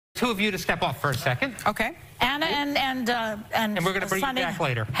two of you to step off for a second. Okay. Anna and we're going to bring Sunny you back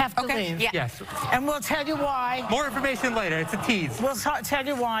later. have to leave. Yeah. Yes. And we'll tell you why. More information later. It's a tease. We'll tell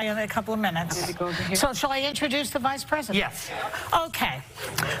you why in a couple of minutes. So shall I introduce the Vice President? Yes. Okay.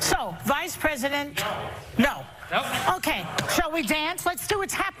 So, Vice President, no. Nope. Okay. Shall we dance? Let's do a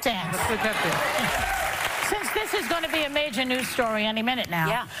tap dance. Let's do a tap dance. Since this is going to be a major news story any minute now,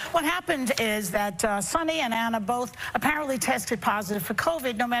 Yeah. what happened is that Sunny and Anna both apparently tested positive for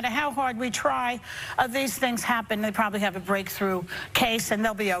COVID. No matter how hard we try, these things happen. They probably have a breakthrough case, and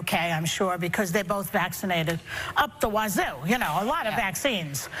they'll be okay, I'm sure, because they're both vaccinated up the wazoo, you know, a lot of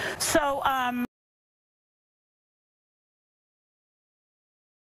vaccines. So,